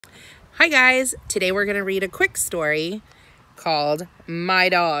Hi guys, today we're going to read a quick story called My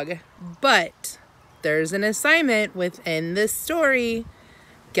Dog, but there's an assignment within this story.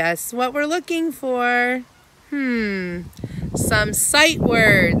 Guess what we're looking for? Some sight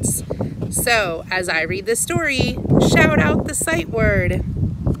words. So as I read the story, shout out the sight word.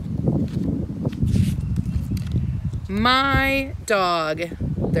 My dog.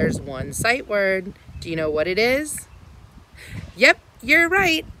 There's one sight word. Do you know what it is? Yep, you're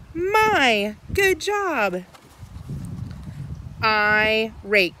right. My. Good job. I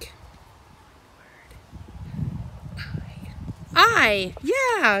rake. I.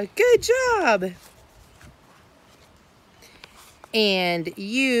 Yeah, good job. And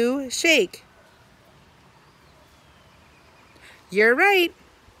you shake. You're right.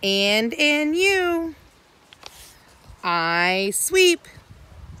 And you. I sweep.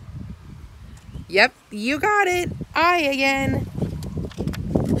 Yep, you got it. I again.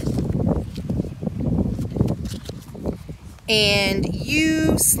 And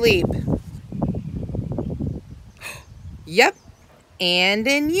you sleep. Yep, and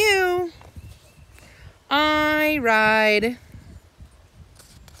in you. I ride.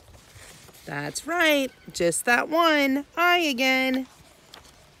 That's right, just that one. I again.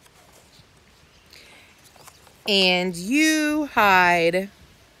 And you hide.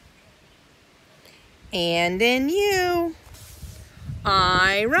 And in you.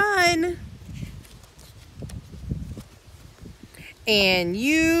 I run. And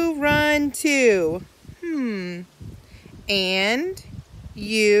you run too. And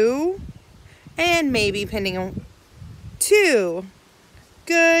you, and maybe pending on two.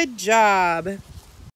 Good job.